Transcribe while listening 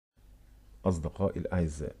أصدقائي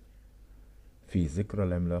الأعزاء، في ذكرى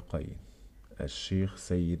العملاقين الشيخ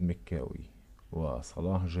سيد مكاوي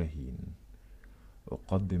وصلاح جاهين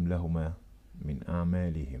أقدم لهما من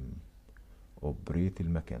أعمالهم أوبريت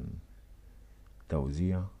المكن،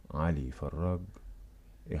 توزيع فراج،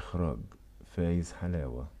 إخراج فايز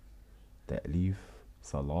حلاوة، تأليف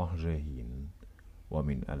صلاح جاهين،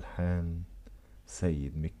 ومن الحان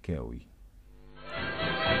سيد مكاوي.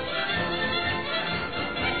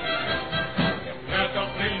 يا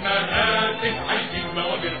كفر المآتف عايزين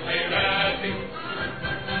موابر حيراتف،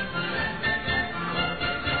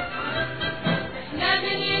 احنا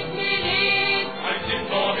من يتميلين عايزين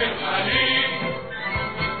موابر حليب،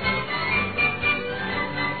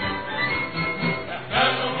 احنا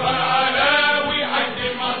نبقى علاوي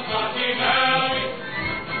عايزين مصنع دماوي،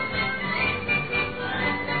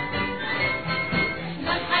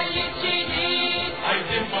 احنا نحلل جديد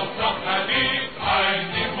عايزين مصنع حديد،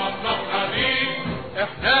 عايزين مصنع حديد،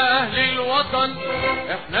 احنا اهل الوطن،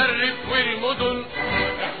 احنا الريف والمدن،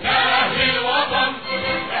 احنا اهل الوطن،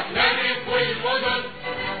 احنا الريف والمدن،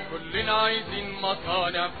 كلنا عايزين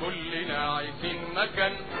مصانع، كلنا عايزين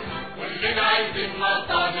مكن، كلنا عايزين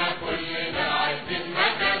مصانع، كلنا عايزين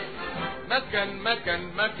مكن، مكن مكن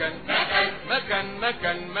مكن مكن مكن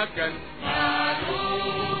مكن مكن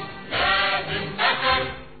معلوم لازم مكن.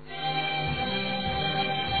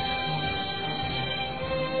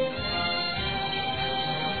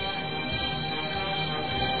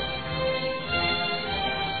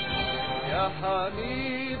 يا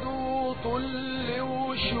حميد وطل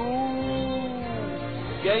وشوف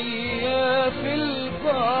جاية في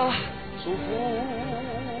البحر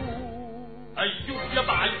صفوف، أيوب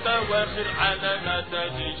يبع البواخر على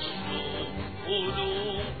نتاج الشوق،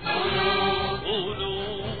 قولوا قولوا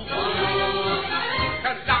قولوا قولوا،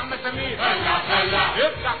 خلع مسامير خلع خلع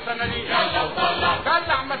افتح صناديق يلا وطلع،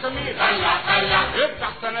 خلع مسامير خلع خلع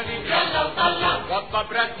افتح صناديق يلا وطلع،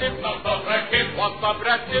 وطب رتب نظف ركب وطب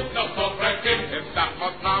رتب نظف ركب، افتح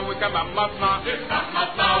مصنع وكمان مصنع، افتح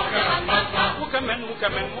مصنع وكمان مصنع، وكمان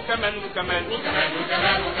وكمان وكمان وكمان وكمان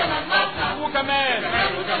وكمان وكمان مصنع، وكمان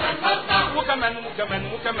وكمان وكمان مصنع، وكمان وكمان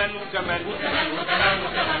وكمان وكمان وكمان وكمان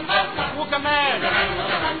وكمان مصنع، وكمان وكمان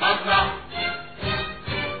وكمان مصنع.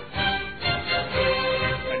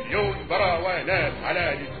 مليون براوانات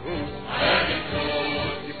على الفلوس، على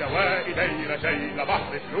الفلوس لسواء دايرة شايلة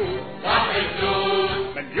بحر فلوس، بحر الفلوس،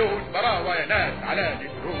 مليون براوانات على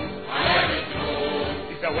الفلوس، على الفلوس،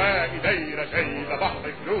 لسواء دايرة شايلة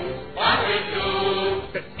بحر فلوس، بحر الفلوس،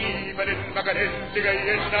 تسقيفة للمكان اللي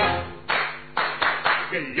جايلنا،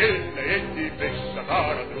 جايلنا يدي في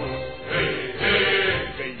الشطارة دروس،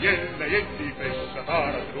 جايلنا يدي في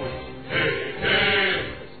الشطارة دروس،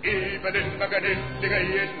 تسقيفة للمكان اللي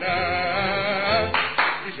جايلنا،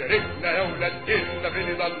 يشاركنا يا ولاد ديننا في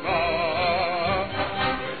رضا الله،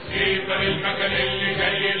 تسقيفة للمكان اللي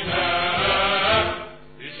جاي لنا،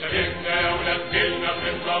 يشاركنا يا ولاد ديننا في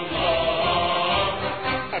رضا الله،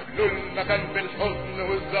 قبلوا المكان بالحزن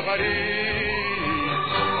والزغاريد،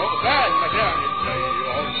 عقبال ما تعمل زي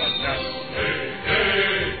عم الناس،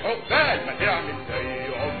 عقبال ما تعمل زي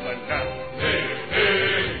عم الناس،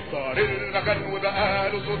 صار المكان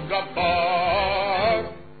وبقاله صوت جبار،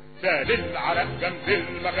 سال العرق جنب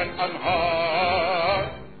المكان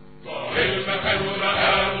انهار، صار المكان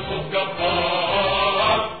وبقاله صوت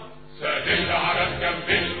جبار، سال العرق جنب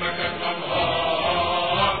المكان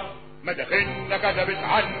انهار، مداخلنا كتبت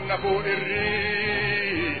عنا فوق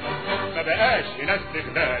الريف، ما بقاش هنا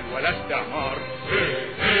استغلال ولا استعمار،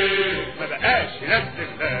 ما بقاش هنا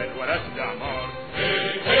استغلال ولا استعمار،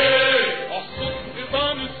 احصد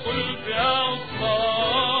بطان الصلب يا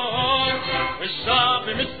عصفار، الشعب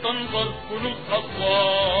مستنظر كنوز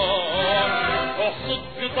اسوار، احصد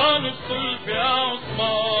بطان الصلب يا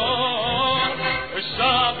عصفار،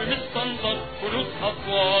 الشعب مستنظر كنوز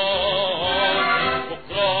اسوار،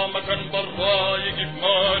 بكره مكان برا يجيب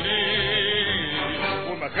مالي،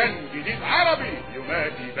 ومكان جديد عربي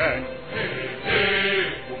يومات يبان،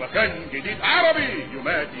 ومكان جديد عربي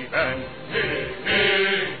يومات يبان،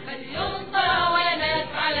 مليون براوانات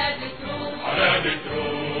على التروس، على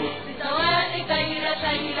التروس، سواء دايرة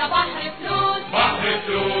شايلة بحر فلوس، بحر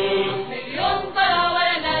فلوس، مليون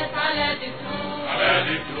براوانات على التروس، على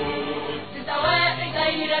التروس، سواء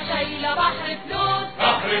دايرة شايلة بحر فلوس،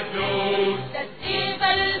 بحر فلوس،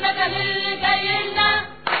 تسقيفة المكان اللي جايلنا،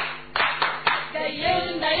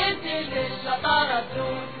 جايلنا يدي في الشطارة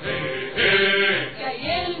دروس،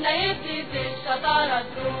 جايلنا يدي في الشطارة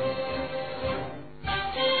دروس.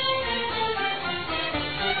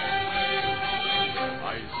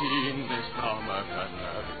 عايزين نسمع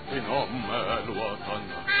مكاننا بين عمال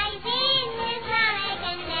وطننا، عايزين نسمع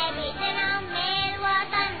مكاننا بين عمال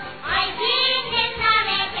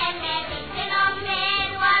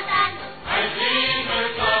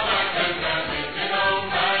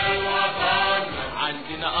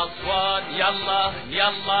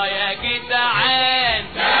يا جدعان.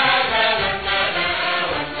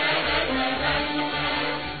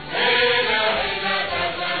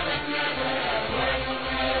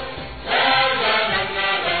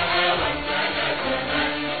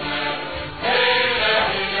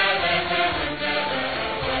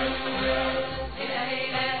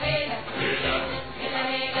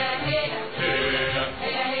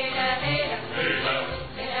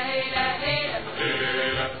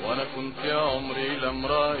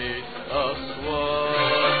 رأيت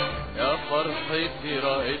أصوات يا فرحتي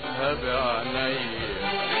رأيتها بعيني،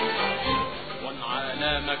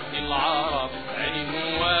 على مجد العرب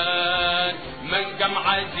عنوان منجم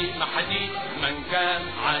عزيمة حديث، منجم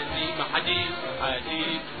عزيمة حديث،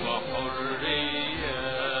 حديث وحرية.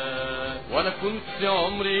 وأنا كنت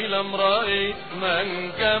عمري لم رأيت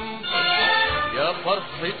منجم يا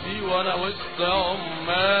فرحتي وأنا وسط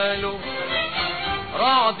عماله،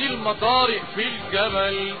 رعد المطارق في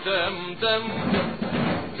الجبل دمدم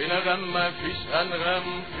بنغم ما فيش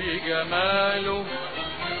أنغم في جماله،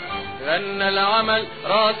 غنى العمل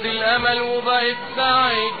راس الأمل وبقيت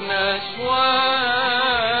سعيد نشوان،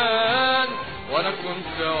 وأنا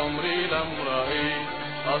كنت عمري لم رأيت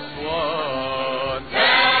أصوات.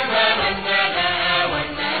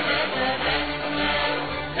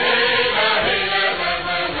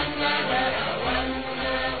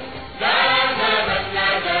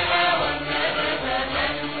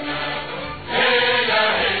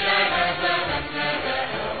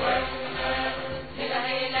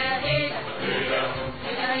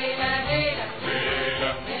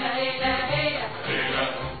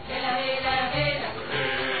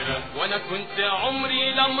 كنت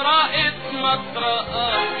عمري لم رأيت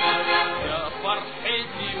مطرقة يا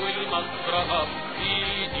فرحتي والمطرقة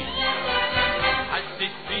بإيدي،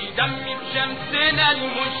 حسيت في دمي بشمسنا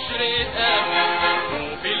المشرقة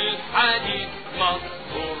وبالحديد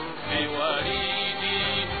مصفور في وريدي،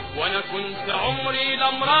 وانا كنت عمري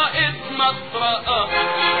لم رأيت مطرقة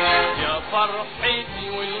يا فرحتي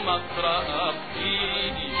والمطرقة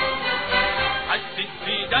بإيدي، حسيت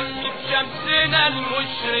في دمي بشمسنا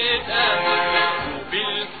المشرقة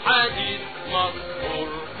وبالحديد مصفور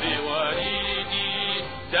في وريدي،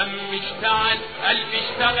 دمي اشتعل قلبي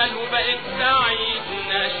اشتغل وبقيت سعيد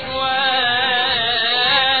نشوان،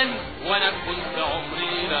 وانا كنت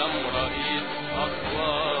عمري لم رأيت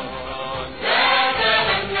أصوات.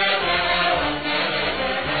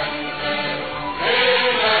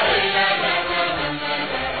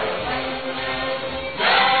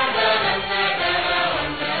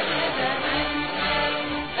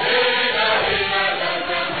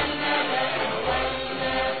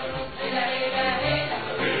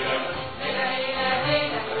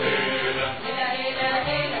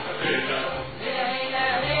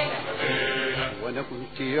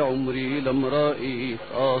 عمري لم رأيت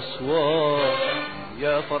أصوات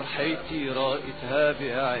يا فرحتي رأيتها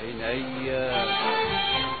بعينيا،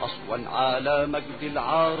 أصوان على مجد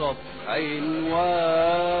العرب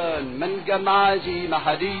عنوان منجم عزيمة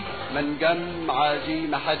حديث، منجم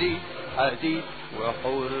عزيمة حديث، حديث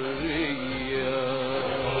وحرية.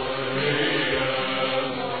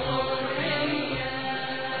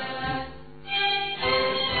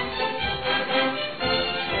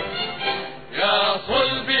 يا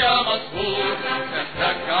صلبي يا مسحور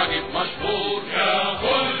نحتاج عجيب مشهور، يا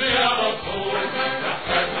صلبي يا مسحور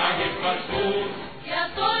نحتاج عجيب مشهور، يا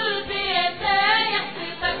صلبي يا سايح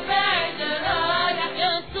صيتك بعيد رايح،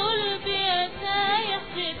 يا صلبي يا سايح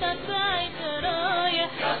صيتك بعيد رايح،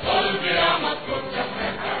 يا صلبي يا مسحور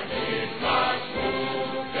نحتاج عجيب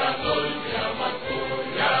مشهور، يا صلبي يا مسحور،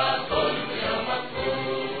 يا صلبي يا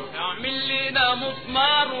مسحور. اعمل لنا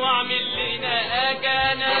مسمار واعمل لنا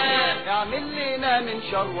أجانا، اعمل لنا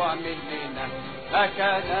منشار واعمل لنا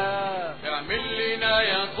مكانا، اعمل لنا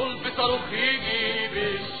يا صلب صاروخ يجيب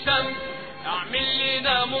الشمس، اعمل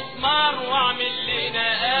لنا مسمار واعمل لنا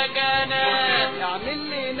أجانا، اعمل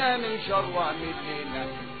لنا منشار واعمل لنا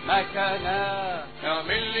مكانا،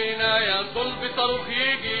 اعمل لنا يا صلب صاروخ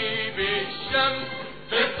يجيب الشمس،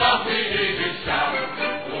 تفتح بإيد الشعب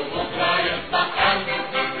وبكرة يفتح قلب،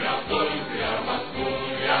 يا صلب يا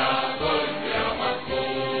مسحور، يا صلب يا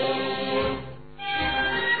مسحور.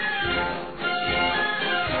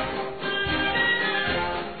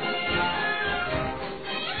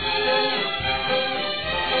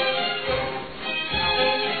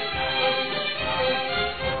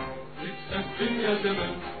 اتقدم يا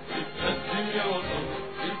زمن، اتقدم يا وطن،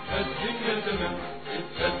 اتقدم يا زمن،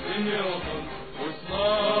 اتقدم يا وطن،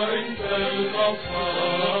 واصنع انت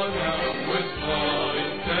المصانع، واصنع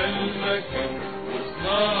انت المكن،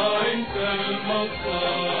 واصنع انت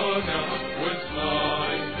المصانع، واصنع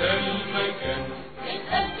انت المكن.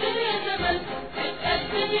 اتقدم يا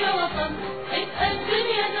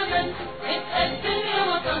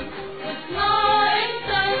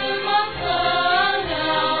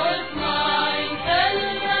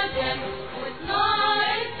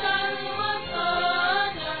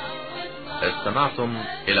استمعتم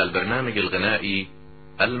إلى البرنامج الغنائي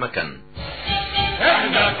المكن.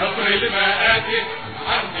 احنا كفر المآتي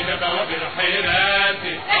عندنا بوابر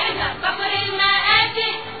حيراتي. احنا كفر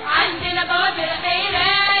المآتي عندنا بوابر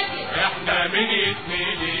حيراتي. احنا من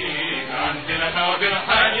يتميلين عندنا بوابر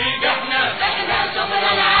حليج. احنا كفر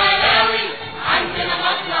العلاوي عندنا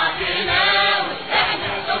مصنع كيماوي. احنا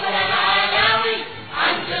كفر العلاوي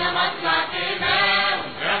عندنا مصنع كيماوي.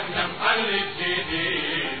 احنا محل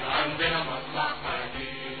الجديد عندنا مصنع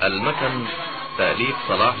حديد. المكن تأليف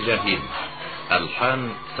صلاح جاهين،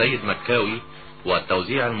 الحان سيد مكاوي،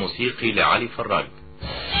 والتوزيع الموسيقي لعلي فراج.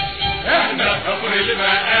 احنا كفر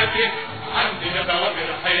المآتي عندنا بوابر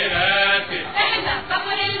حيراتي. احنا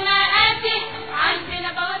كفر المآتي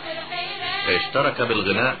عندنا بوابر حيراتي. اشترك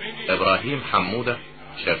بالغناء إبراهيم حمودة،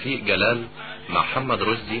 شفيق جلال، محمد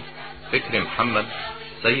رشدي، فكري محمد،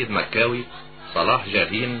 سيد مكاوي، صلاح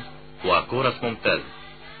جاهين، وكورس ممتاز.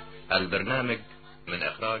 البرنامج من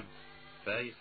إخراج فايز